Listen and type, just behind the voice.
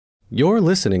You're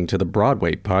listening to the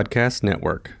Broadway Podcast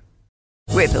Network.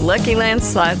 With the Lucky Land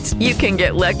Slots, you can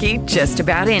get lucky just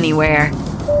about anywhere.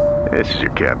 This is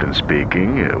your captain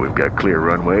speaking. We've got clear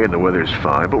runway and the weather's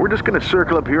fine, but we're just going to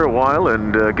circle up here a while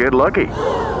and get lucky.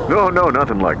 No,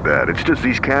 nothing like that. It's just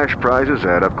these cash prizes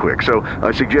add up quick. So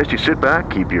I suggest you sit back,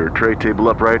 keep your tray table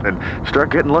upright, and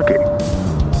start getting lucky.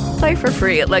 Play for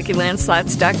free at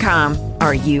LuckyLandSlots.com.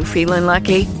 Are you feeling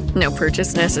lucky? No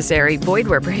purchase necessary. Void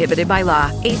where prohibited by law.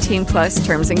 18 plus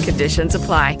terms and conditions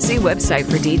apply. See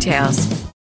website for details.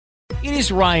 It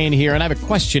is Ryan here, and I have a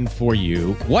question for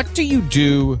you. What do you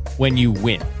do when you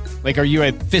win? Like, are you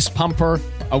a fist pumper,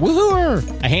 a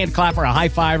woohooer, a hand clapper, a high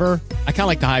fiver? I kind of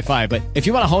like the high five, but if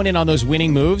you want to hone in on those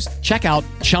winning moves, check out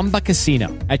Chumba Casino.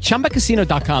 At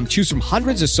ChumbaCasino.com, choose from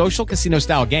hundreds of social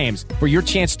casino-style games for your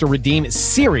chance to redeem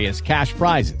serious cash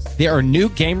prizes. There are new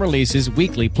game releases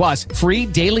weekly, plus free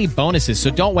daily bonuses, so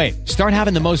don't wait. Start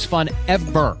having the most fun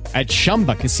ever at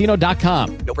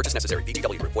ChumbaCasino.com. No purchase necessary.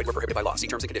 VGW Group. Void where prohibited by law. See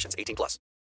terms and conditions. 18 plus.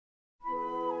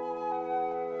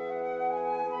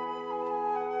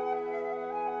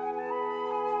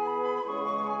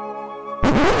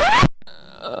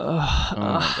 Oh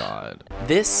my god.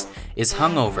 This is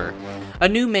Hungover, a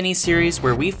new mini-series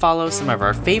where we follow some of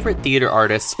our favorite theater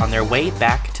artists on their way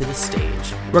back to the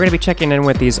stage. We're going to be checking in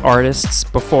with these artists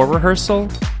before rehearsal,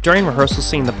 during rehearsal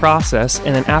seeing the process,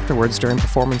 and then afterwards during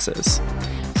performances.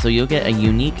 So you'll get a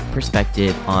unique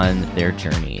perspective on their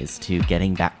journeys to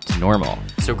getting back to normal.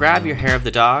 So grab your hair of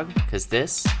the dog, because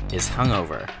this is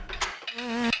Hungover.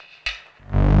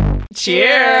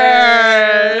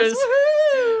 Cheers!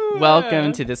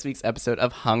 Welcome to this week's episode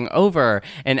of Hungover,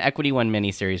 an Equity One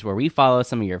miniseries where we follow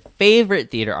some of your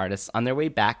favorite theater artists on their way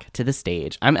back to the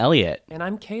stage. I'm Elliot. And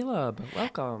I'm Caleb.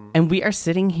 Welcome. And we are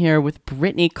sitting here with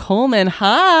Brittany Coleman.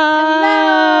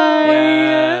 Hi! Hello!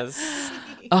 Yes.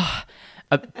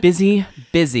 A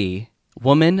busy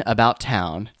woman about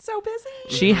town. So busy.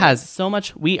 She has so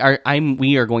much. We are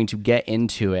going to get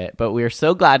into it, but we are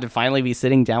so glad to finally be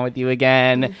sitting down with you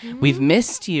again. Mm-hmm. We've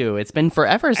missed you. It's been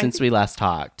forever since we last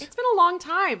talked. It's been a long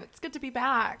time. It's good to be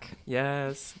back.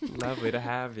 Yes. Lovely to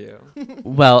have you.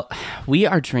 Well, we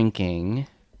are drinking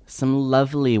some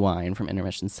lovely wine from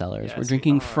Intermission Cellars. Yes, We're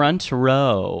drinking Front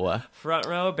Row. Front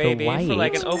row, baby. For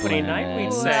like an opening night,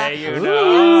 we'd say, you Ooh.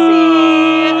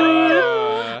 know.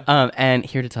 And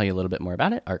here to tell you a little bit more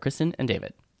about it are Kristen and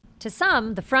David. To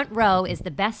some, the front row is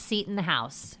the best seat in the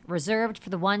house, reserved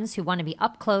for the ones who want to be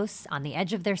up close on the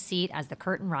edge of their seat as the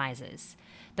curtain rises.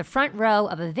 The front row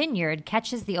of a vineyard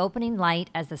catches the opening light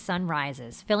as the sun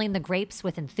rises, filling the grapes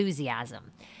with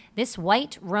enthusiasm. This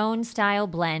white Rhone-style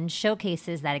blend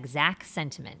showcases that exact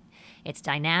sentiment. It's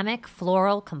dynamic,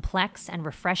 floral, complex, and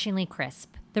refreshingly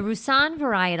crisp. The Roussanne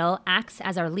varietal acts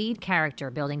as our lead character,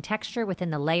 building texture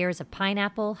within the layers of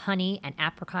pineapple, honey, and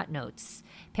apricot notes.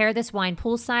 Pair this wine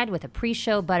poolside with a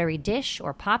pre-show buttery dish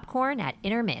or popcorn at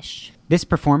Intermish. This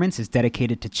performance is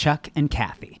dedicated to Chuck and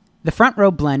Kathy. The front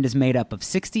row blend is made up of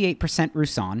 68%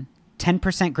 Roussanne, 10%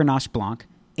 Grenache Blanc,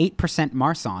 8%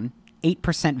 Marsanne, 8%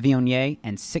 Viognier,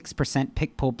 and 6%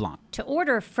 Picpoul Blanc. To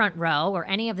order Front Row or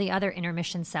any of the other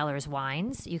Intermission Cellars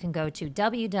wines, you can go to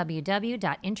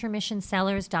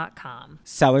www.intermissionsellars.com.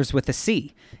 Cellars with a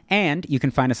C. And you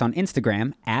can find us on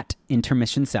Instagram at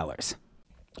Intermission Cellars.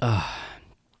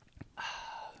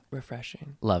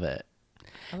 Refreshing. Love it.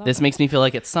 This makes me feel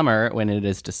like it's summer when it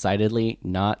is decidedly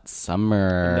not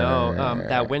summer. No,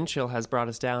 that wind chill has brought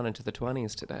us down into the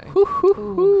 20s today.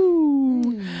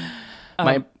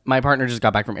 My partner just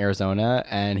got back from Arizona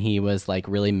and he was like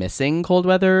really missing cold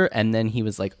weather, and then he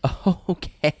was like, oh,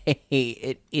 okay,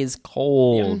 it is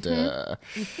cold.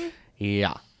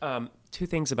 Yeah. Two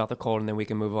things about the cold and then we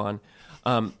can move on.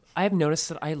 I have noticed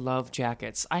that I love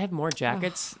jackets. I have more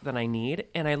jackets than I need,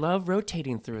 and I love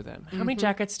rotating through them. How many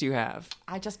jackets do you have?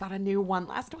 I just bought a new one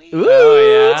last week. Ooh,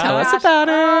 yeah. Tell us about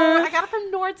it. I got it from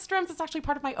Nordstrom's. It's actually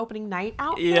part of my opening night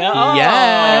outfit. Yeah. I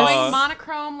Yes. like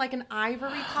monochrome, like an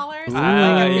ivory color. So it's like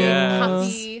Ah, a big,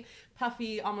 yes.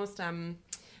 puffy, almost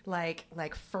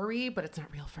like furry, but it's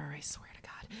not real fur, I swear to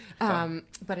God.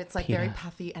 But it's like very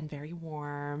puffy and very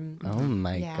warm. Oh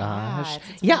my Yeah, gosh.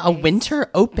 it's Yeah, a nice. winter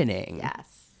opening.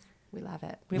 Yes. We love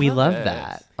it. We love it.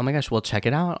 that. Oh my gosh, well, check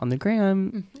it out on the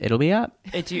gram. It'll be up.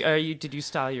 Did you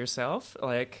style yourself?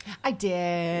 Like, I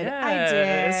did.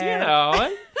 yes, you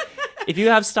know. If you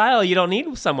have style, you don't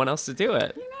need someone else to do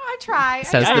it. You know, I try.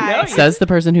 Says the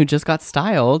person who just got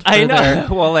styled. I know. Their,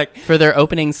 Well, like, for their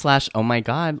opening / oh my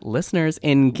god, listeners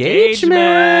engagement.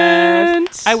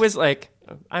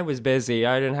 I was busy.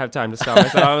 I didn't have time to style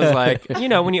myself. I was like,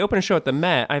 when you open a show at the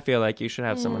Met, I feel like you should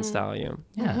have someone style you.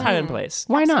 Yeah. Time and place.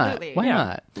 Why Absolutely. not? Why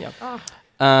not? Yeah.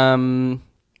 Number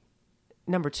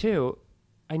 2,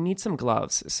 I need some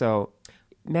gloves. So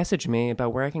message me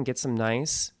about where I can get some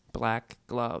nice black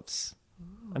gloves.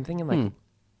 I'm thinking like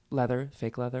leather,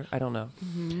 fake leather. I don't know.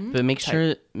 But make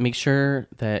sure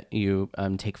that you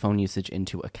take phone usage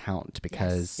into account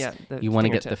because you want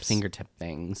to get the fingertip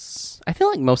things. I feel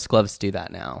like most gloves do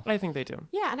that now. I think they do.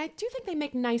 Yeah, and I do think they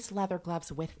make nice leather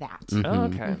gloves with that. Oh,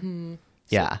 okay.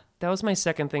 Yeah. That was my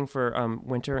second thing for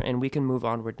winter, and we can move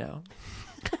onward now.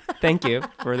 Thank you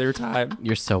for their time.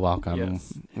 You're so welcome.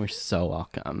 Yes. We're so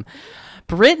welcome.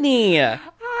 Brittany.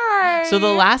 Hi. So the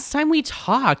last time we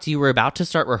talked, you were about to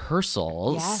start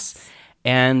rehearsals. Yes.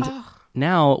 And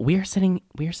now we are sitting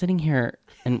here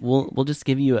and we'll just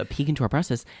give you a peek into our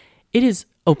process. It is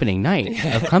opening night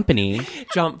of Company.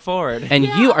 Jump forward. And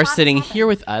you are sitting here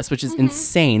with us, which is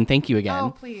insane. Thank you again. Oh,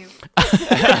 please.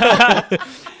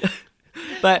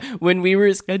 But when we were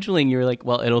scheduling, you were like,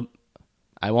 well,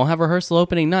 I won't have rehearsal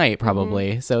opening night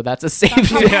probably. So that's a safe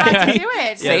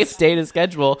safe day to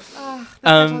schedule. The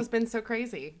schedule has been so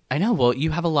crazy. I know. Well,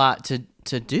 you have a lot to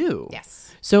do.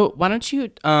 Yes. So why don't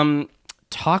you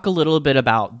talk a little bit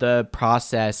about the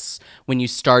process when you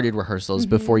started rehearsals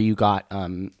before you got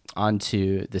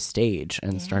onto the stage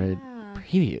and started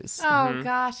previews? Oh,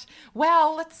 gosh.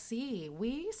 Well, let's see.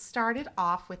 We started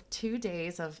off with 2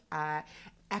 days of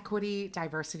equity,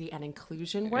 diversity, and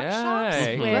inclusion workshops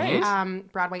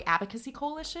with Broadway Advocacy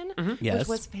Coalition, which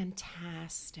was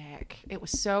fantastic. It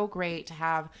was so great to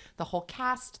have the whole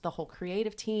cast, the whole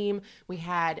creative team. We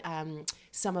had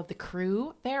some of the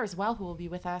crew there as well who will be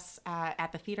with us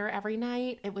at the theater every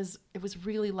night. It was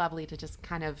really lovely to just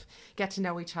kind of get to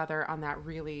know each other on that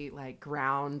really like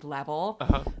ground level.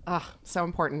 So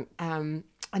important. And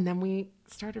then we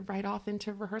started right off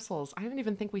into rehearsals. I don't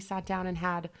even think we sat down and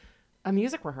had a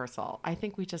music rehearsal. I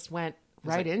think we just went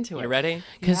right into it. You ready?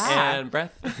 Yeah. And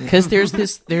breath. Because there's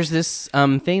this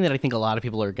thing that I think a lot of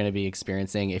people are going to be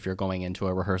experiencing if you're going into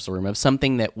a rehearsal room of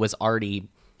something that was already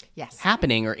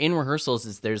happening or in rehearsals.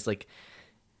 Is there's like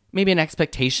maybe an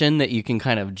expectation that you can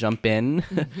kind of jump in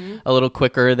a little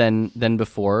quicker than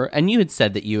before. And you had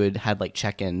said that you had like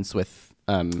check-ins with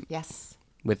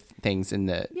with things in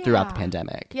throughout the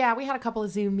pandemic. Yeah, we had a couple of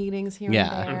Zoom meetings here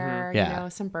and there, you know,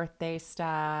 some birthday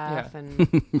stuff. And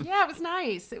it was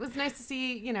nice. It was nice to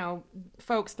see, you know,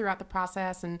 folks throughout the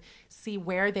process and see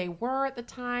where they were at the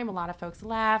time. A lot of folks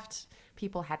left.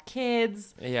 People had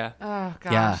kids. Yeah. Oh,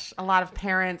 gosh. A lot of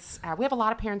parents. We have a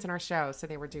lot of parents in our show. So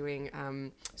they were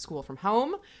doing school from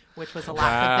home, which was a lot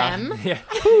for them. Yeah.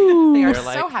 They are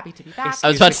so happy to be back. I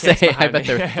was about to say, I bet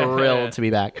they're thrilled to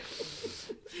be back.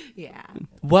 Yeah.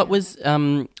 What was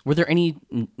were there any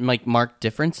like market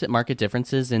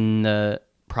differences in the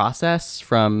process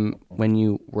from when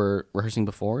you were rehearsing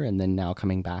before and then now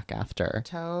coming back after?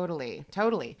 Totally.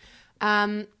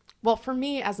 Well, for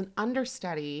me as an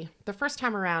understudy, the first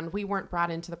time around, we weren't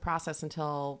brought into the process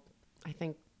until I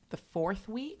think the 4th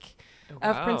week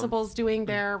of principals doing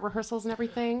their rehearsals and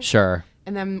everything. Sure.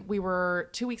 And then we were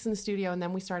 2 weeks in the studio and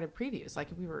then we started previews. Like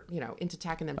we were, you know, into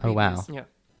tech and then previews. Oh, wow. Yeah.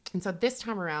 And so this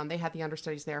time around, they had the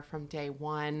understudies there from day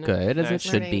one. Good, as it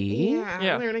should be.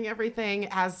 Yeah, learning everything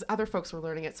as other folks were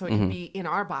learning it. So it could be in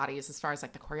our bodies as far as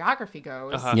like the choreography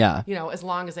goes. You know, as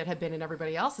long as it had been in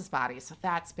everybody else's bodies. So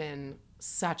that's been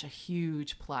such a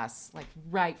huge plus, like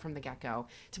right from the get-go.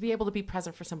 To be able to be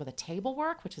present for some of the table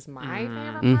work, which is my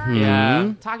favorite part.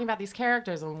 Yeah. Talking about these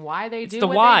characters and why they do the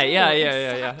what why. they do.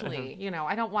 Yeah. Exactly. You know,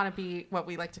 I don't want to be what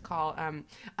we like to call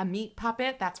a meat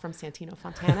puppet. That's from Santino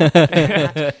Fontana.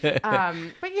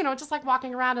 But, you know, just like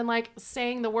walking around and like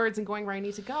saying the words and going where I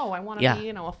need to go. I want to be,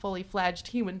 you know, a fully fledged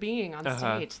human being on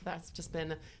stage. That's just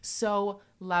been so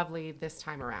lovely this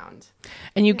time around.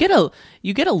 And you get a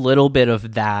little bit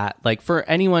of that, like for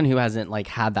anyone who hasn't like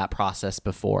had that process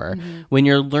before, when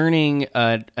you're learning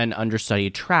an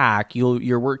understudy track,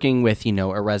 you're working with, you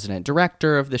know, a resident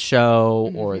director of the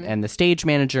show and the stage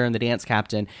manager and the dance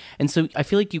captain. And so I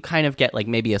feel like you kind of get like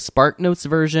maybe a Spark Notes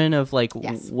version of like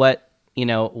what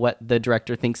the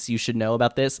director thinks you should know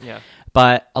about this. Yeah.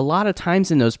 But a lot of times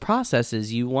in those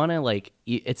processes, you want to like,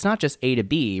 it's not just A to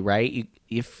B, right?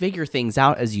 You figure things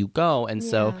out as you go. And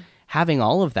so having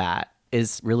all of that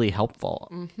is really helpful.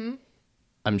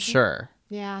 I'm sure.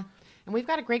 Yeah. And we've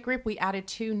got a great group. We added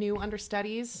 2 new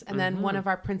understudies, and then one of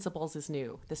our principals is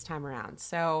new this time around.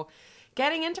 So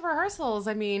getting into rehearsals,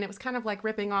 I mean, it was kind of like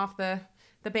ripping off the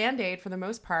Band-Aid for the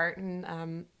most part.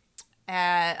 And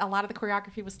a lot of the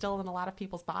choreography was still in a lot of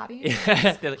people's bodies.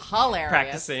 Hilarious.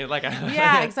 Practicing like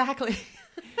yeah, exactly.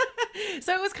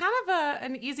 So it was kind of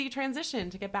an easy transition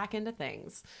to get back into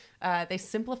things. They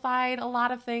simplified a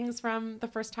lot of things from the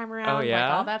first time around. Oh, yeah?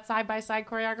 Like all that side-by-side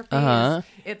choreography.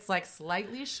 It's like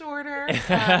slightly shorter.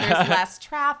 There's less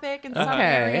traffic in some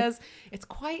areas. It's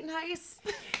quite nice.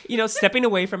 Stepping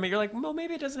away from it, you're like, well,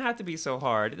 maybe it doesn't have to be so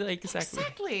hard. Like,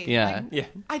 exactly. Yeah. Like,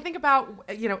 I think about,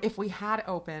 if we had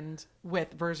opened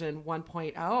with version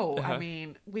 1.0, I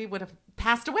mean, we would have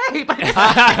passed away by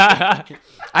now.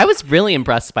 I was really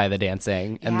impressed by the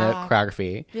dancing and the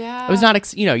choreography. Yeah. I was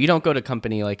not, you don't go to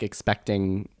company like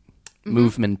expecting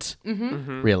movement,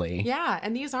 really. Yeah,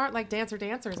 and these aren't like dancers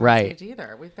on Right. stage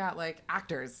either. We've got like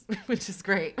actors, which is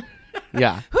great.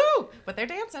 Yeah. Whoo! But they're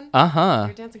dancing.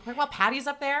 They're dancing quite well. Patty's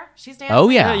up there. She's dancing. Oh,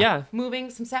 yeah. Yeah. Moving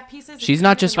some set pieces. She's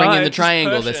not just ringing the just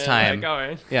triangle pushing, this time.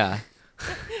 going. Yeah.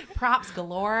 Props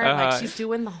galore. Like she's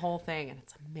doing the whole thing, and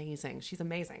it's amazing. She's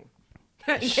amazing.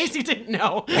 In case you didn't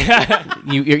know.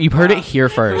 You heard it here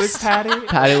first. Who is Patty?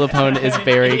 Patty LuPone is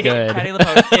very good. Patty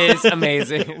LuPone is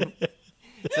amazing.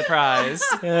 Surprise.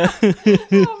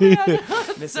 Oh man,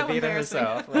 Miss so Evita embarrassing.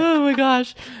 herself. Oh my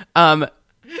gosh.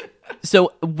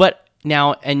 So what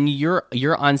now? And you're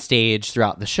on stage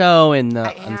throughout the show in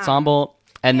the ensemble,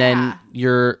 and then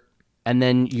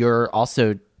you're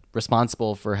also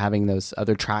responsible for having those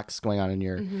other tracks going on in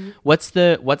your. What's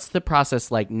the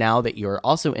process like now that you're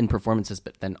also in performances,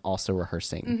 but then also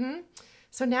rehearsing?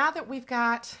 So now that we've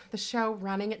got the show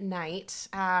running at night,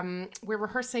 we're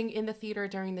rehearsing in the theater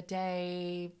during the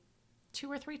day 2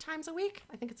 or 3 times a week.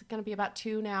 I think it's going to be about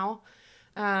 2 now.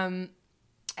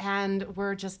 And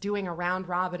we're just doing a round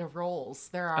robin of roles.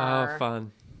 There are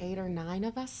fun. 8 or 9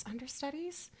 of us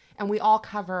understudies, and we all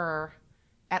cover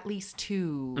at least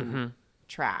 2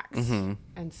 tracks.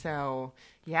 And so,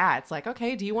 yeah, it's like,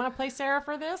 okay, do you want to play Sarah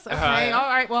for this? Okay, all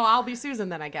right, well, I'll be Susan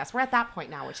then, I guess. We're at that point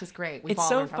now, which is great. We've It's all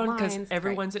so learned our fun because lines. It's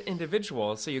everyone's an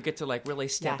individual, so you get to like really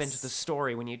step Yes. into the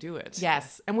story when you do it.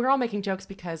 Yes, and we're all making jokes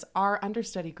because our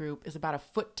understudy group is about a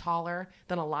foot taller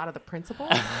than a lot of the principals.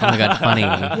 Oh my god, funny.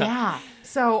 Yeah,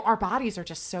 so our bodies are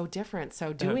just so different.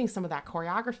 So doing some of that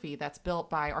choreography that's built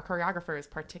by our choreographer is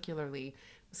particularly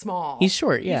small. He's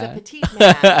short, yeah. He's a petite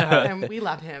man, and we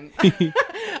love him.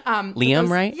 Liam,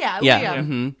 right? Yeah, Yeah.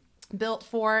 Liam. Built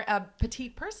for a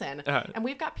petite person. And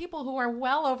we've got people who are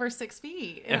well over 6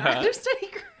 feet in our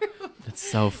understudy group. That's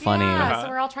so funny. Yeah, so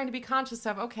we're all trying to be conscious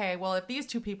of, okay, well, if these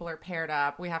 2 people are paired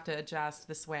up, we have to adjust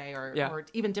this way or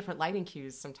even different lighting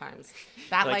cues sometimes.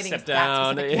 That Like lighting step is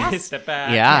down, that specific. Yes. step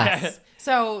back. Yeah. Yes.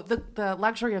 So the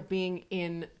luxury of being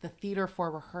in the theater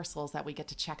for rehearsals that we get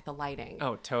to check the lighting.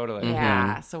 Oh, totally.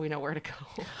 Yeah, so we know where to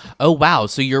go. Oh wow,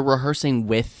 so you're rehearsing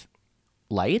with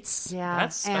lights? Yeah,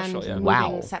 That's special, and yeah. moving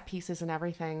Wow. set pieces and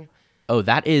everything. Oh,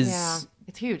 that is Yeah,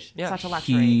 it's huge. Yeah. It's such a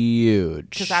luxury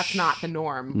huge. because that's not the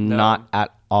norm. Not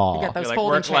at all. You get those You're like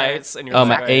folding work chairs. lights and you're Oh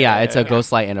like, my, yeah, it's a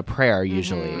ghost light and a prayer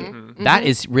usually. That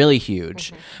is really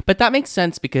huge. But that makes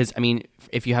sense because I mean,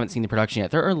 if you haven't seen the production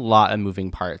yet, there are a lot of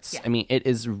moving parts. Yeah. I mean, it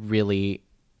is really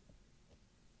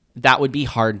that would be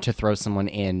hard to throw someone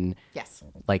in Yes.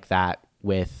 like that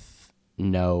with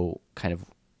no kind of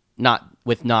not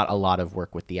a lot of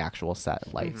work with the actual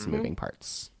set lights moving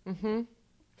parts.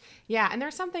 Yeah, and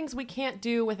there's some things we can't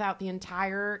do without the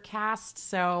entire cast.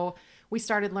 So we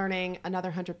started learning Another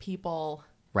 100 People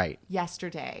Right.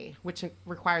 yesterday, which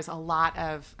requires a lot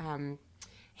of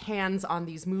hands on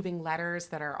these moving letters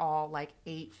that are all like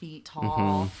 8 feet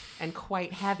tall and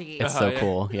quite heavy. It's so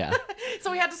cool. Yeah. So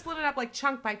we had to split it up like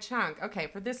chunk by chunk. Okay,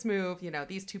 for this move,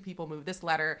 these 2 people move this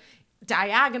letter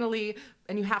diagonally,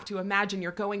 and you have to imagine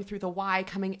you're going through the Y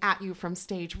coming at you from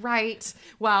stage right,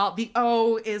 while the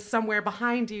O is somewhere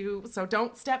behind you. So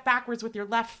don't step backwards with your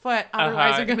left foot,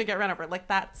 otherwise you're going to get run over. Like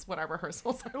that's what our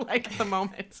rehearsals are like at the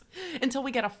moment, until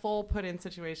we get a full put-in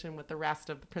situation with the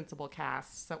rest of the principal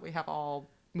cast, so we have all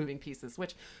moving pieces.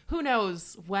 Which who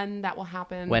knows when that will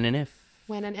happen? When and if.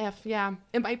 When and if, yeah.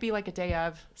 It might be like a day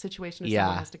of situation if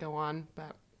someone has to go on.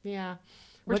 But yeah,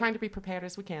 we're trying to be prepared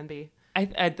as we can be.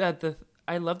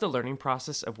 I love the learning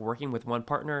process of working with one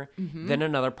partner, then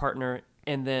another partner,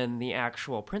 and then the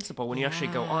actual principal when you actually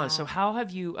go on. So how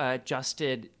have you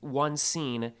adjusted one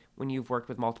scene when you've worked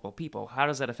with multiple people? How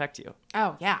does that affect you?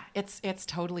 Oh yeah, it's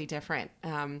totally different,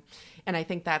 and I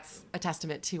think that's a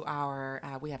testament to our.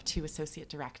 We have 2 associate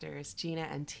directors, Gina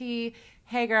and T.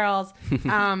 Hey girls,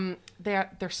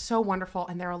 they're so wonderful,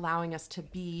 and they're allowing us to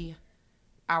be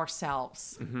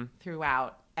ourselves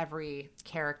throughout every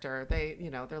character.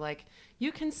 They're like,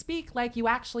 you can speak like you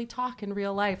actually talk in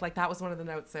real life. Like that was one of the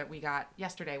notes that we got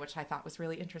yesterday, which I thought was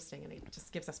really interesting, and it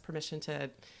just gives us permission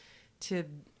to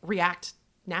react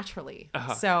naturally.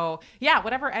 So yeah,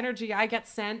 whatever energy I get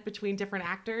sent between different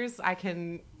actors, I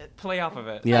can play off of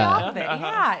it. play off of it.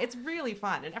 Yeah, it's really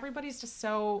fun, and everybody's just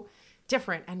so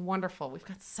different and wonderful. We've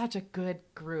got such a good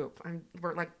group.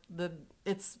 We're like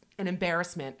it's an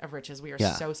embarrassment of riches. We are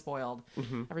so spoiled.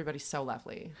 Everybody's so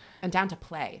lovely and down to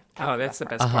play. That's the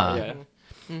best part.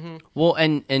 Yeah. Well,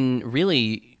 and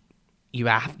really, you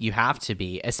have to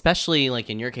be, especially like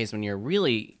in your case when you're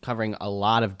really covering a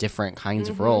lot of different kinds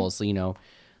of roles. You know,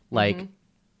 like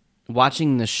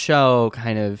watching the show.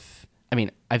 Kind of. I mean,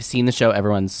 I've seen the show.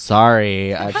 Everyone's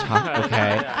sorry. I've talked. Okay,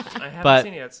 I haven't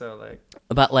seen it yet, so like.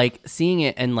 But like seeing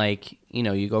it and like, you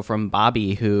know, you go from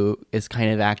Bobby, who is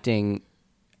kind of acting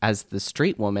as the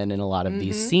straight woman in a lot of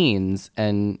these scenes,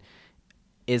 and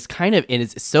is kind of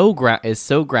is so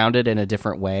grounded in a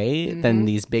different way than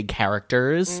these big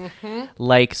characters.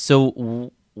 Like,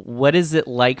 so what is it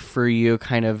like for you,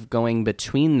 kind of going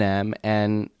between them?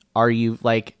 And are you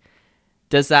like,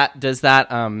 does that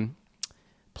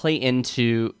play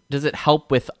into, does it help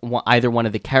with either one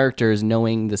of the characters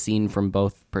knowing the scene from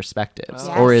both perspectives,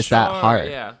 or is that hard?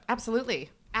 Yeah, absolutely.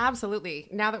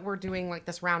 Now that we're doing like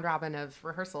this round robin of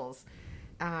rehearsals,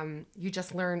 you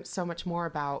just learn so much more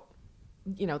about,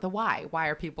 you know, the why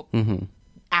are people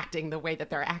acting the way that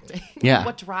they're acting.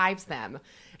 What drives them.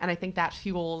 And I think that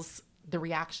fuels the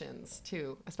reactions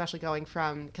too, especially going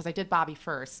from, because I did Bobby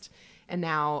first, and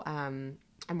now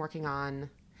I'm working on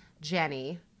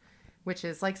Jenny, which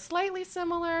is like slightly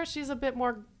similar. She's a bit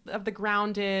more of the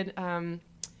grounded,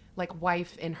 like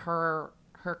wife in her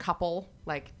couple.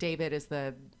 Like David is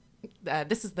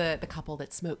this is the couple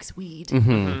that smokes weed.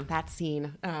 That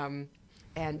scene.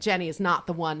 And Jenny is not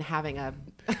the one having a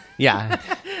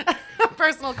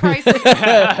personal crisis.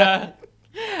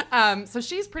 So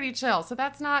she's pretty chill. So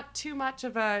that's not too much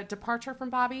of a departure from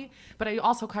Bobby. But I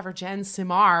also cover Jen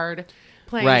Simard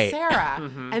playing Sarah.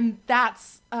 And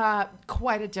that's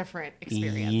quite a different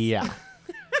experience. Yeah.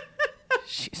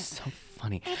 She's so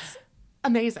funny. It's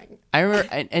amazing. I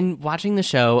remember, and watching the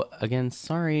show, again,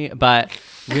 sorry, but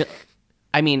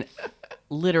I mean,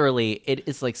 literally, it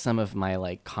is like some of my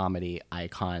like comedy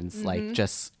icons, like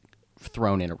just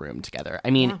thrown in a room together. I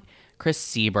mean, Chris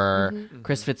Sieber,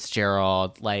 Chris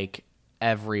Fitzgerald, like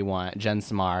everyone, Jen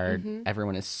Simard,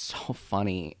 everyone is so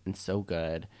funny and so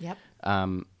good. Yep.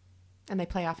 And they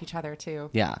play off each other too.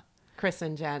 Yeah. Chris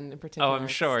and Jen in particular. Oh, I'm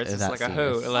sure it's just like a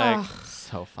hoot.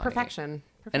 So funny. Perfection.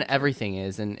 And everything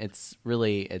is, and it's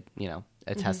really,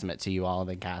 a testament to you all,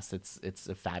 the cast. It's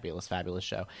a fabulous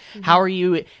show. How are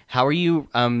you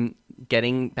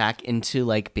getting back into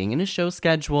like being in a show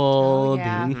schedule,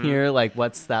 being here? Like,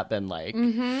 what's that been like?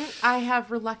 I have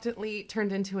reluctantly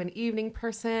turned into an evening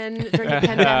person during the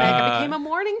pandemic. I became a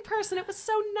morning person. It was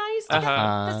so nice to get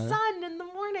the sun in the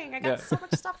morning. I got so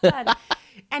much stuff done.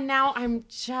 And now I'm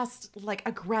just like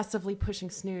aggressively pushing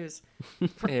snooze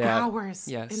for hours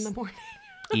in the morning.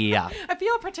 Yeah. I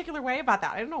feel a particular way about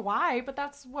that. I don't know why, but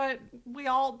that's what we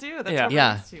all do. That's what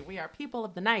we're used to. We are people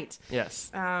of the night.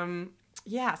 Yes.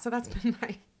 So that's been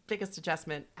my biggest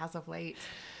adjustment as of late.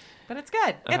 But it's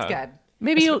good. It's good.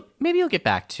 Maybe you'll get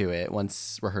back to it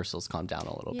once rehearsals calm down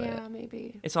a little bit. Yeah,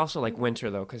 maybe. It's also like winter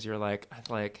though, because you're like,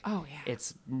 oh yeah,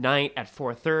 it's night at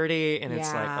 4:30, and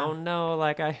it's like, oh no,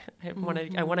 like I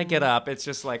want to get up. It's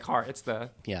just like hard. It's the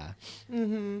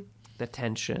the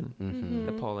tension,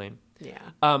 the pulling. Yeah.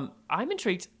 I'm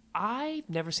intrigued. I've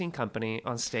never seen Company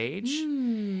on stage,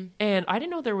 and I didn't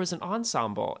know there was an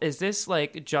ensemble. Is this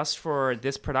like just for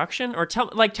this production, or tell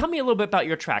me a little bit about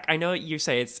your track? I know you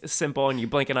say it's simple and you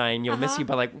blink an eye and you'll miss you,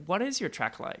 but like, what is your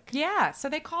track like? Yeah, so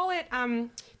they call it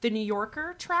the New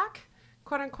Yorker track,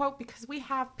 quote unquote, because we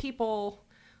have people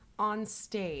on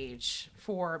stage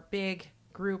for big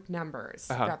group numbers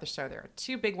throughout the show. There are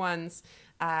 2 big ones.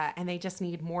 And they just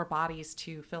need more bodies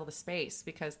to fill the space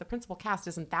because the principal cast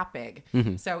isn't that big.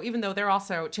 So even though they're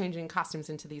also changing costumes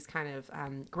into these kind of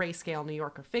grayscale New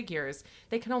Yorker figures,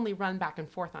 they can only run back and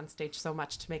forth on stage so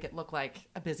much to make it look like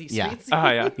a busy street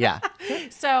scene. Yeah.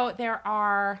 So there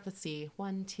are,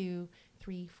 1, 2,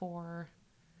 3, 4,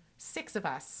 6 of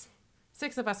us.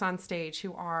 6 of us on stage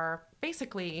who are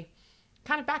basically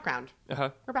kind of background.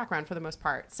 We're background for the most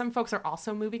part. Some folks are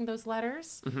also moving those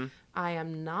letters. I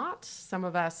am not. Some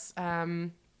of us,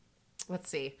 let's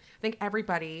see. I think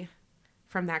everybody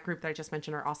from that group that I just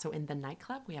mentioned are also in the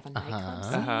nightclub. We have a nightclub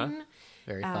scene.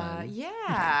 Very fun.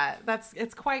 Yeah,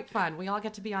 it's quite fun. We all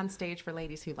get to be on stage for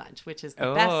Ladies Who Lunch, which is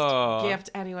the best gift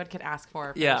anyone could ask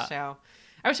for the show.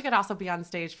 I wish I could also be on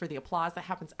stage for the applause that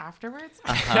happens afterwards.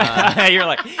 You're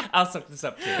like, I'll suck this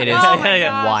up too. It is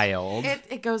wild.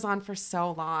 It goes on for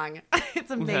so long. It's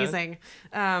amazing.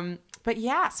 But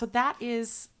yeah, so that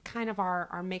is kind of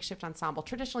our makeshift ensemble.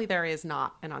 Traditionally, there is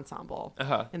not an ensemble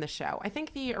in the show. I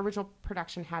think the original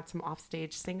production had some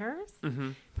offstage singers,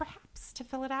 perhaps, to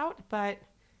fill it out. But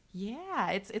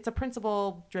yeah, it's a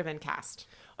principal-driven cast.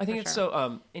 I think it's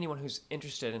so anyone who's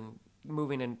interested in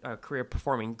moving in a career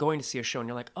performing, going to see a show, and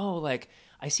you're like, oh, like,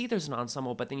 I see there's an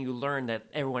ensemble, but then you learn that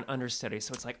everyone understudies.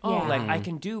 So it's like, oh, like, I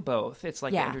can do both. It's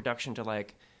like an introduction to,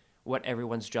 like, what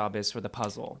everyone's job is for the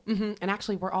puzzle. And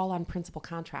actually, we're all on principal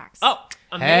contracts. Oh,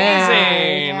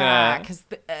 amazing! Yeah, because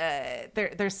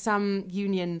there's some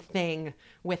union thing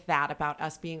with that about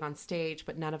us being on stage,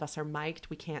 but none of us are mic'd.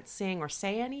 We can't sing or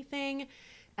say anything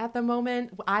at the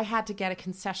moment. I had to get a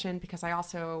concession because I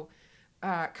also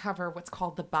cover what's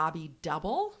called the Bobby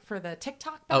Double for the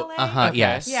TikTok ballet.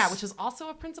 Yes. Yeah, which is also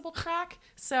a principal track.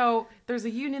 So there's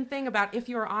a union thing about if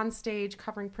you're on stage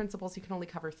covering principals, you can only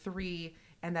cover 3,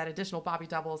 and that additional Bobby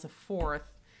Double is a 4th.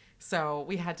 So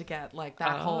we had to get like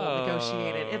that whole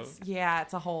negotiated.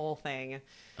 It's a whole thing.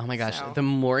 Oh my gosh. The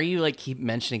more you like keep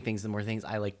mentioning things, the more things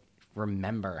I like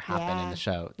remember happen in the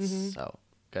show. It's so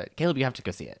good. Caleb, you have to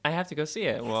go see it. I have to go see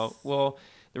it. Yes. Well,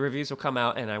 the reviews will come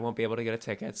out, and I won't be able to get a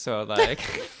ticket. So like,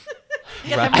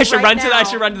 I should run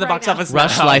to the box office.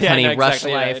 Rush now. Life, Yeah, honey. no, Rush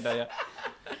exactly. Life.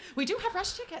 Yeah. We do have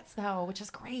Rush tickets though, which is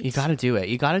great. You got to do it.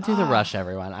 You got to do the Rush,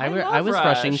 everyone. I was Rush.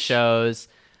 rushing shows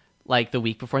like the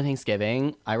week before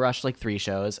Thanksgiving. I rushed like 3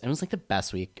 shows, and it was like the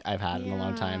best week I've had in a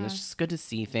long time. It's just good to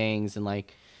see things, and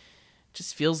like,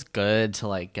 just feels good to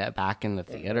like get back in the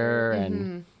theater.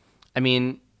 And I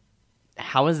mean,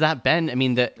 how has that been? I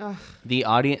mean, the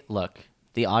audience. Look,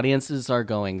 the audiences are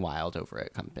going wild over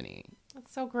at Company.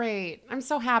 That's so great. I'm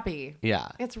so happy. Yeah.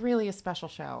 It's really a special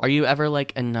show. Are you ever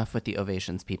like enough with the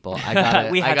ovations, people? I got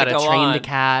a train on. to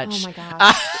catch. Oh my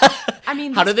gosh. I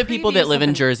mean, how do the people that live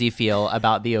in Jersey feel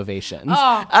about the ovations?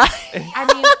 Oh,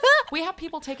 I mean, we have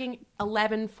people taking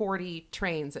 11:40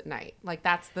 trains at night. Like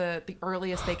that's the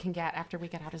earliest they can get after we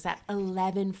get out is at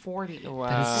 11:40. Wow.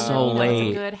 That is And so then, late.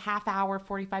 It's a good half hour,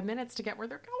 45 minutes to get where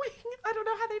they're going. I don't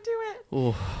know how they do it.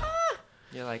 Ooh.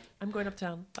 You're like, I'm going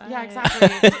uptown. Bye. Yeah,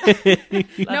 exactly.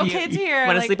 No kids here.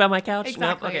 Want to like, sleep on my couch?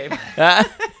 Exactly. Nope.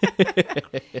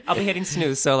 Okay. I'll be hitting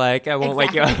snooze, so like I won't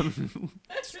wake you up.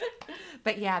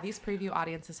 But yeah, these preview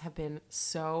audiences have been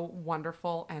so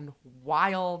wonderful and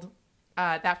wild.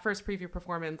 That first preview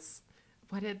performance,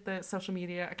 what did the social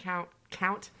media account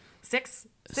count? Six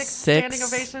standing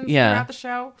ovations throughout the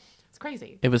show. It's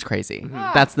crazy. It was crazy.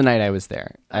 That's the night I was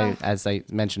there. As I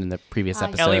mentioned in the previous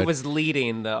episode. Ellie was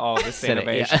leading all the standing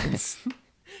ovations.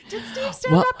 Did Steve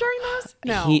stand up during those?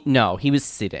 No. He was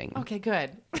sitting. Okay,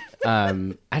 good.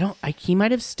 He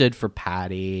might have stood for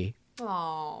Patty.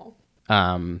 Oh.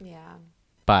 Yeah.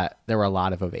 But there were a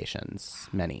lot of ovations,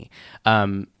 many.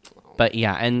 But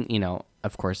yeah, and you know,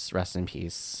 of course, rest in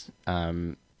peace.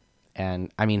 And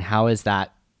I mean, how is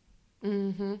that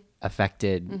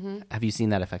affected? Have you seen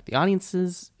that affect the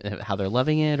audiences? How they're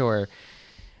loving it, or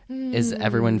is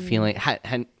everyone feeling?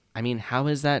 I mean, how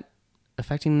is that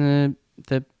affecting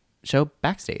the show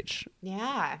backstage?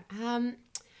 Yeah.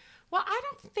 Well, I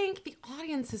don't think the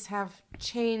audiences have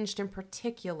changed in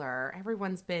particular.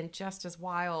 Everyone's been just as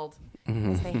wild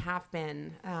as they have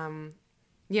been.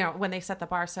 You know, when they set the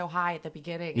bar so high at the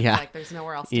beginning, it's like there's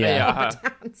nowhere else to go but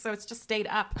down. So it's just stayed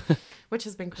up, which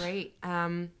has been great.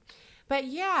 But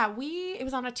yeah, it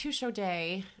was on a 2-show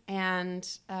day, and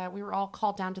we were all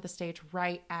called down to the stage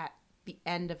right at the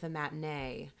end of the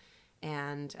matinee.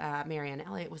 And Marianne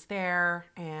Elliott was there,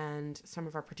 and some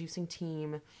of our producing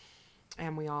team.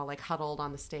 And we all like huddled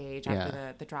on the stage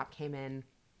after the drop came in.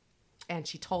 And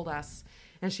she told us,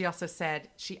 and she also said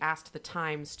she asked the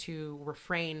Times to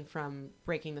refrain from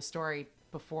breaking the story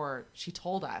before she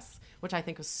told us, which I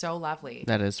think was so lovely.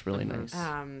 That is really nice.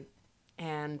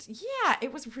 And yeah,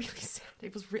 it was really sad.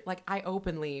 It was like I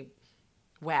openly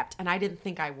wept, and I didn't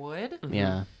think I would.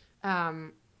 Yeah.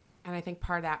 And I think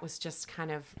part of that was just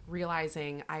kind of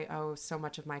realizing I owe so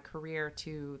much of my career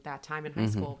to that time in high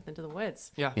school with Into the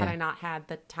Woods. Yeah. Had I not had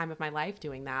the time of my life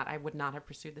doing that, I would not have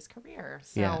pursued this career.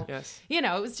 So, you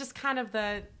know, it was just kind of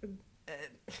the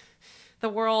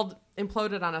world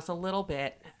imploded on us a little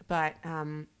bit. But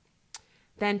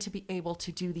then to be able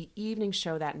to do the evening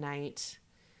show that night,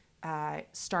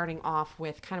 starting off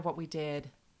with kind of what we did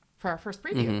for our first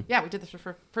preview. Yeah, we did this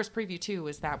for first preview too,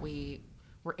 is that we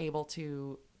were able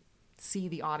to see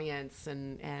the audience,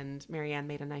 and Marianne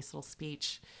made a nice little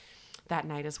speech that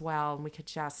night as well, and we could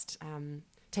just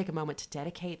take a moment to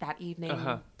dedicate that evening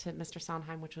to Mr.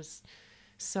 Sondheim, which was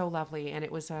so lovely. And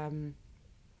it was a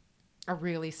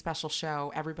really special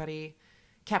show. Everybody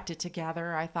kept it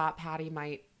together. I thought Patty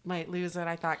might lose it.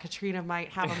 I thought Katrina might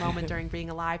have a moment during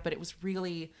Being Alive, but it was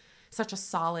really such a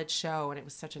solid show, and it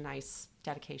was such a nice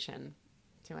dedication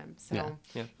to him. So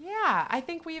Yeah. I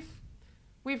think we've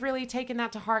really taken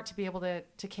that to heart to be able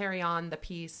to carry on the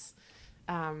piece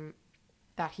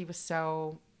that he was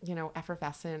so,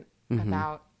 effervescent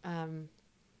about.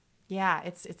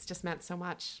 It's just meant so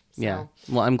much. So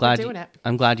Well, I'm glad doing it.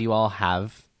 I'm glad you all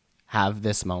have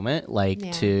this moment,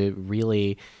 to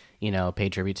really, pay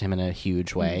tribute to him in a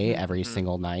huge way every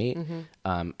single night.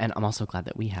 And I'm also glad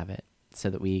that we have it so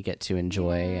that we get to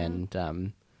enjoy and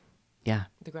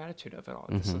The gratitude of it all,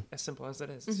 just as simple as it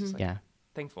is. It's just like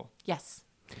thankful. Yes.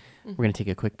 We're going to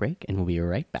take a quick break and we'll be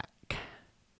right back.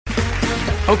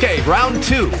 Okay, round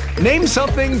 2. Name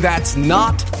something that's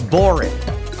not boring.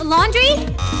 A laundry?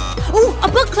 Ooh, a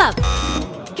book club.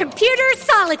 Computer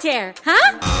solitaire,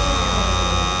 huh?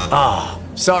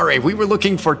 Sorry, we were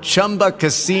looking for Chumba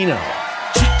Casino.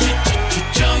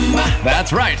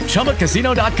 That's right.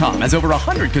 ChumbaCasino.com has over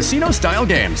 100 casino-style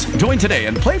games. Join today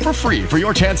and play for free for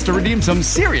your chance to redeem some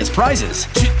serious prizes.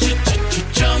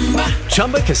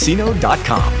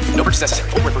 ChumbaCasino.com. No purchase necessary.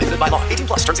 Void where prohibited by law. 18+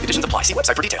 terms and conditions apply. See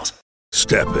website for details.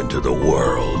 Step into the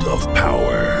world of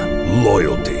power,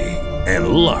 loyalty, and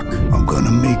luck. I'm going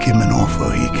to make him an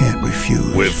offer he can't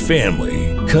refuse. With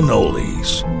family,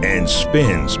 cannolis, and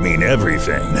spins mean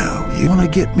everything. Now, you want to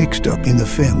get mixed up in the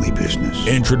family business.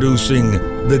 Introducing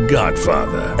The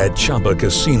Godfather at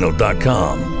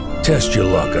ChumbaCasino.com. Test your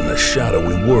luck in the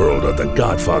shadowy world of The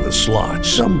Godfather slot.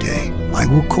 Someday, I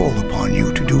will call upon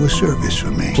you to do a service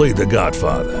for me. Play The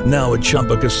Godfather, now at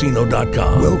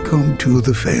ChumbaCasino.com. Welcome to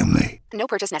the family. No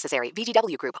purchase necessary.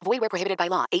 VGW Group. Void where prohibited by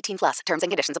law. 18+. Terms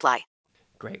and conditions apply.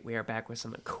 Great. We are back with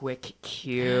some quick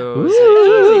cues.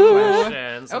 Easy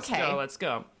questions. Let's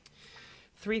go.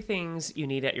 3 things you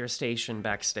need at your station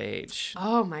backstage.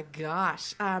 Oh my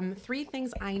gosh. 3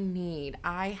 things I need.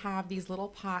 I have these little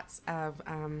pots of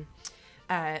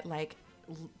like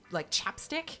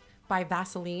chapstick by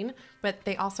Vaseline, but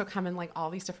they also come in like all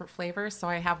these different flavors. So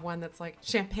I have one that's like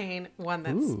champagne, one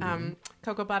that's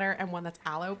cocoa butter, and one that's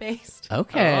aloe based.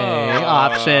 Options.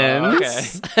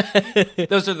 Okay.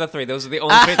 Those are the 3. Those are the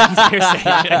only 3 things at your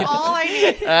station. All I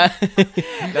need.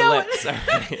 The lips. All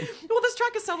right. Well, this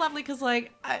truck is so lovely because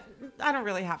like I don't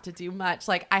really have to do much.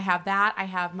 Like I have that. I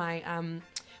have my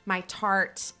my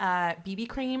Tarte BB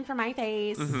cream for my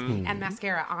face and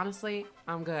mascara. Honestly,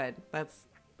 I'm good. That's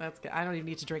good. I don't even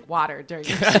need to drink water during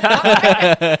this.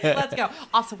 Let's go.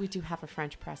 Also, we do have a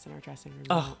French press in our dressing room.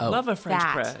 Oh, love a French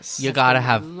press. You gotta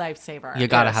have lifesaver. You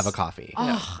gotta have a coffee.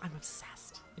 Oh, I'm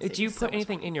obsessed. Do you put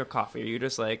anything in your coffee? Or are you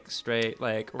just like straight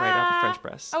right off the French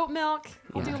press? Oat milk.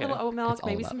 I'll do a little oat milk, It's all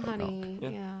maybe about some oat honey.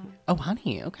 milk. Yeah. Oh,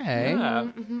 honey. Okay. Yeah.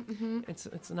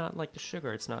 It's not like the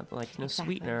sugar. It's not like no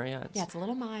sweetener. Yeah. It's a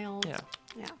little mild. Yeah.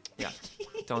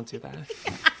 Don't do that.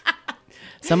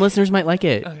 Some listeners might like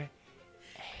it. Okay.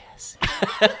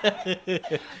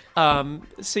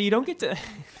 So you don't get to.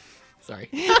 Sorry.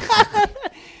 You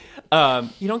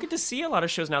don't get to see a lot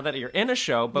of shows now that you're in a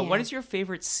show. But what is your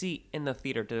favorite seat in the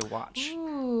theater to watch?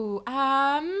 Ooh,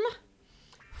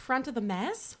 front of the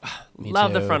mess.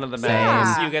 Love the front of the mess.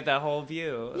 Yeah. You get that whole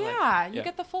view. Yeah, you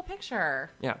get the full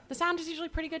picture. Yeah. The sound is usually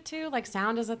pretty good too. Like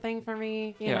sound is a thing for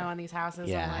me, you know, in these houses.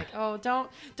 Yeah. I'm like, oh,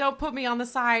 don't put me on the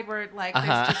side where like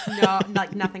there's just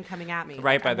nothing coming at me.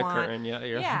 Right Like, by the I want- curtain.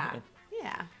 Yeah.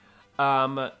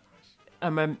 Yeah. A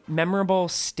memorable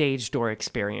stage door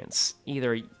experience,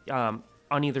 either on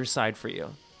either side for you.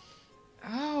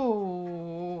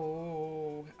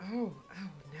 Oh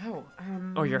no.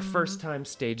 Or your first time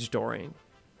stage dooring.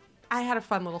 I had a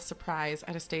fun little surprise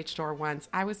at a stage door once.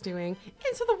 I was doing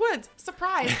Into the Woods,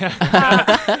 surprise,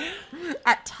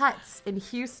 at Tuts in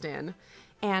Houston.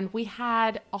 And we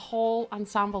had a whole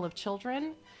ensemble of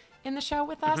children in the show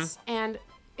with us. And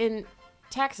in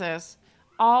Texas,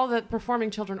 all the performing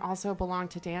children also belong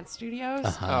to dance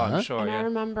studios. Oh, I'm sure, And I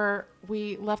remember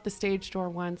we left the stage door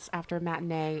once after a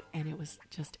matinee, and it was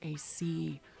just a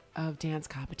sea of dance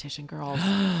competition girls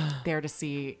there to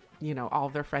see, all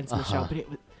of their friends in the show. But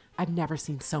I've never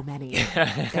seen so many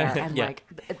there. And like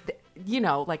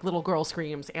little girl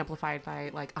screams amplified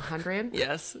by like 100.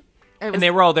 Yes. And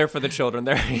they were all there for the children.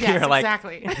 Yes,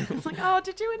 exactly. It's like, oh,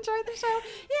 did you enjoy the show?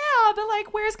 Yeah, but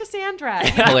like, where's Cassandra?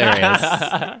 Hilarious.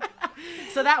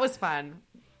 So that was fun.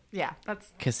 Yeah, that's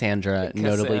Cassandra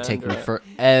notably taking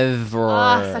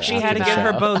forever. She had to get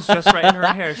her bows just right in her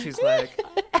hair. She's like,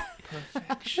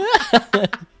 perfection.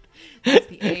 That's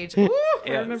the age. Ooh,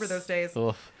 I remember those days.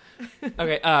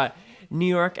 Okay, New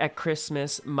York at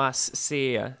Christmas must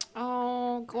see.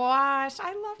 Oh gosh,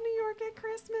 I love New York at like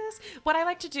Christmas. What I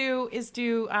like to do is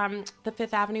do the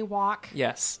Fifth Avenue walk.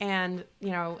 Yes. And,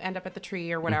 end up at the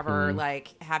tree or whatever,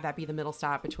 like have that be the middle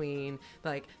stop between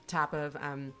like top of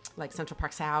like Central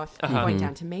Park South going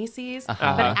down to Macy's. But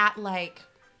at like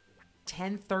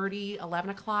 10:30, 11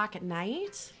 o'clock at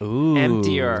night. Ooh.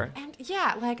 Emptier. And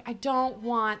yeah, like I don't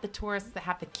want the tourists that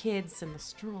have the kids and the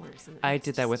strollers. And I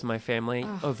did that with my family.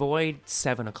 Avoid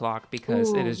 7 o'clock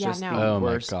because it is just the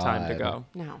worst time to go.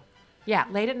 No. Yeah,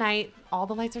 late at night, all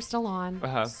the lights are still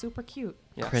on. Super cute.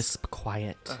 Yes. Crisp,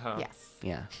 quiet. Yes.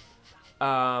 Yeah.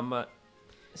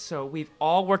 So we've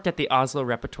all worked at the Oslo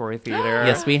Repertory Theater.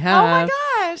 Yes, we have. Oh my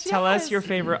gosh. Tell us your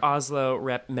favorite Oslo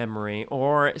rep memory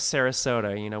or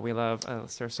Sarasota. We love a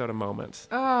Sarasota moment.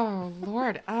 Oh,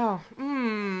 Lord. Oh,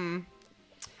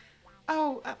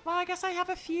 well, I guess I have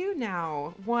a few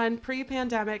now. One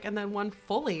pre-pandemic and then one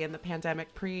fully in the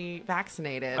pandemic,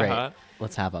 pre-vaccinated. Great.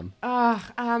 Let's have them.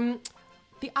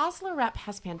 The Oslo Rep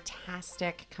has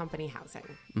fantastic company housing.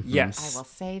 Yes. I will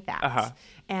say that.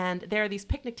 And there are these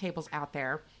picnic tables out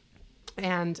there.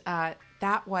 And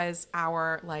that was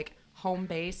our like home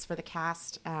base for the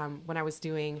cast when I was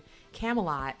doing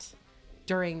Camelot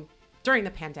during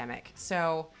the pandemic.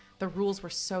 So the rules were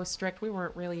so strict. We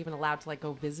weren't really even allowed to like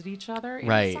go visit each other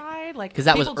inside. Like, because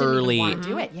that was people didn't even early, want to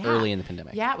do it. early in the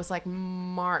pandemic. Yeah, it was like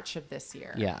March of this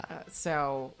year. Yeah.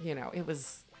 So, it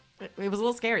was a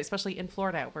little scary, especially in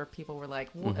Florida where people were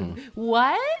like,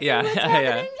 what? Yeah. What's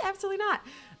happening? Absolutely not.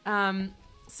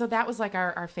 So that was like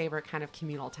our favorite kind of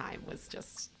communal time, was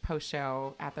just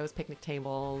post-show at those picnic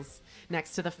tables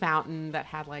next to the fountain that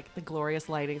had like the glorious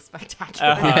lighting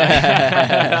spectacular.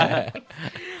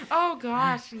 Oh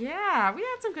gosh. Yeah. We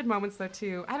had some good moments though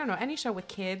too. I don't know. Any show with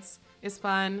kids is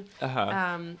fun.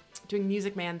 Doing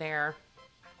Music Man there.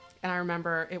 And I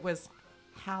remember it was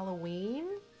Halloween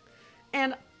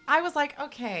and I was like,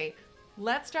 okay,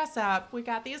 let's dress up. We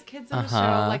got these kids in the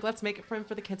show. Like, let's make it fun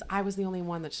for the kids. I was the only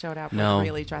one that showed up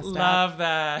really dressed up. Love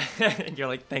that. And you're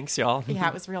like, thanks, y'all. Yeah,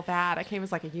 it was real bad. I came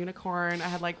as like a unicorn. I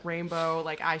had like rainbow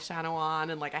like eyeshadow on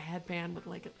and like a headband with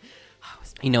like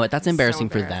you know what? That's embarrassing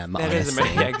for them. That is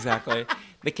amazing. Yeah, exactly.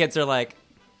 The kids are like,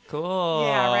 cool.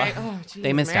 Yeah, right. Oh, geez,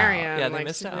 they missed Marion, out. Yeah, they like,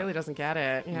 missed she out. really doesn't get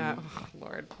it. Yeah. Oh,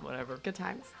 Lord. Whatever. Good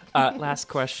times. Last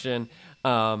question.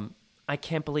 I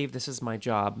can't believe this is my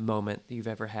job moment that you've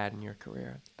ever had in your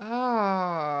career.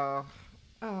 I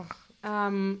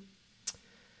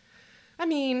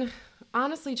mean,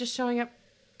 honestly, just showing up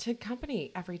to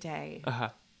company every day.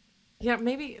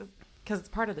 Maybe because it's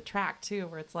part of the track too,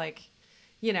 where it's like,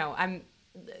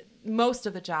 most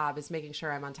of the job is making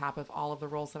sure I'm on top of all of the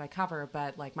roles that I cover,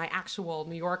 but like my actual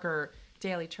New Yorker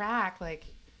daily track, like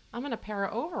I'm in a pair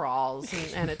of overalls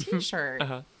and a t-shirt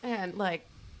and like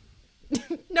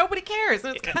nobody cares.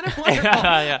 It's kind of wonderful.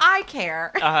 I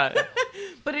care.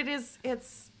 But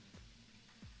it's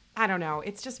I don't know.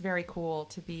 It's just very cool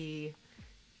to be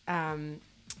on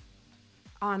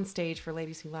stage for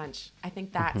Ladies Who Lunch. I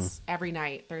think that's every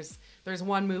night. There's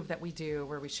one move that we do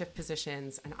where we shift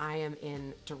positions and I am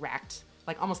in direct,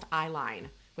 like almost eye line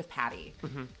with Patty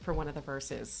for one of the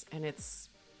verses. And it's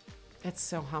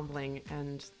so humbling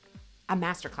and a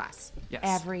masterclass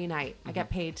every night. I get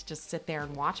paid to just sit there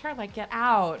and watch her. Like, get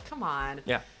out. Come on.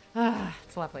 Yeah.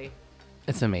 It's lovely.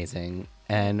 It's amazing.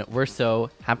 And we're so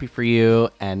happy for you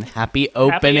and happy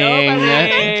opening.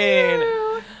 Thank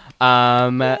you.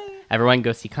 Everyone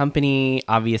go see Company.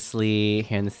 Obviously,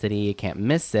 here in the city, you can't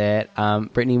miss it.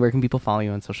 Brittany, where can people follow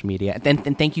you on social media?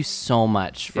 And thank you so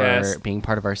much for being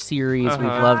part of our series. We've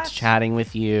loved chatting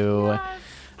with you.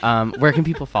 Where can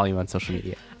people follow you on social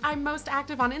media? I'm most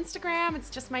active on Instagram. It's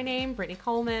just my name, Brittany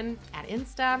Coleman, at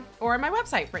Insta, or my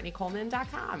website,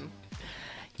 BrittanyColeman.com.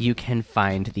 You can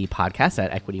find the podcast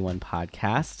at Equity One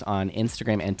Podcast on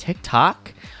Instagram and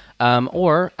TikTok,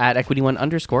 or at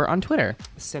Equity1_ on Twitter.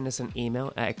 Send us an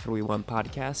email at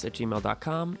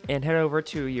equity1podcast@gmail.com and head over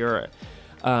to your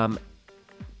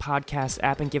podcast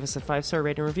app and give us a 5-star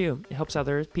rating review. It helps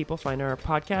other people find our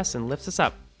podcast and lifts us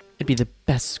up. It'd be the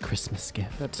best Christmas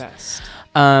gift. The best.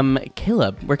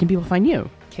 Caleb, where can people find you?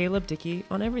 Caleb Dickey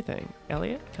on everything.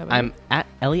 Elliot? I'm at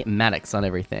Elliot Maddox on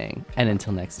everything. And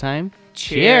until next time,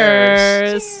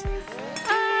 cheers!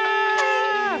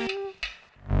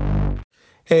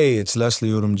 Hey, it's Leslie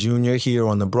Odom Jr. here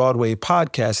on the Broadway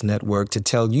Podcast Network to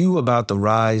tell you about the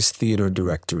Rise Theater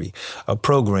Directory, a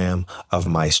program of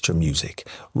Maestro Music.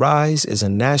 Rise is a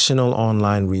national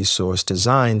online resource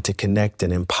designed to connect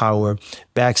and empower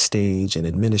backstage and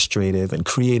administrative and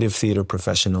creative theater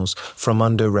professionals from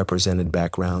underrepresented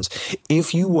backgrounds.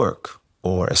 If you work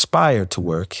or aspire to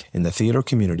work in the theater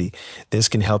community, this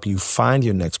can help you find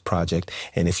your next project.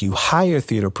 And if you hire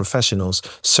theater professionals,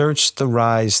 search the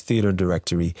Rise Theater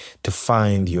Directory to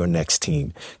find your next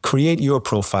team. Create your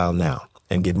profile now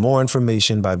and get more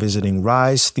information by visiting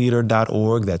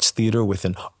risetheater.org. That's theater with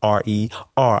an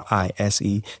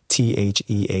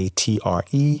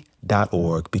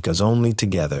RERISETHEATRE.org, because only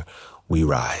together we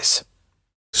rise.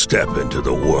 Step into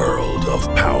the world of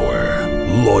power,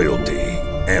 loyalty,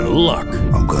 and luck.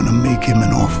 I'm gonna make him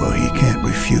an offer he can't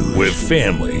refuse. With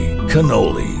family,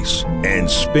 cannolis, and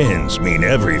spins mean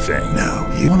everything. Now,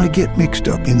 you wanna get mixed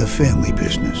up in the family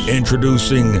business.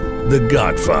 Introducing The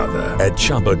Godfather at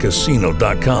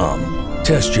ChumbaCasino.com.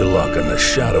 Test your luck in the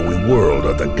shadowy world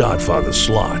of The Godfather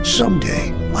slot.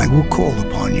 Someday, I will call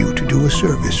upon you to do a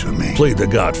service for me. Play The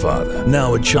Godfather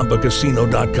now at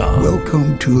ChumbaCasino.com.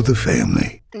 Welcome to the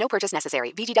family. No purchase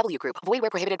necessary. VGW Group. Void where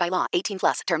prohibited by law.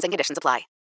 18+. Terms and conditions apply.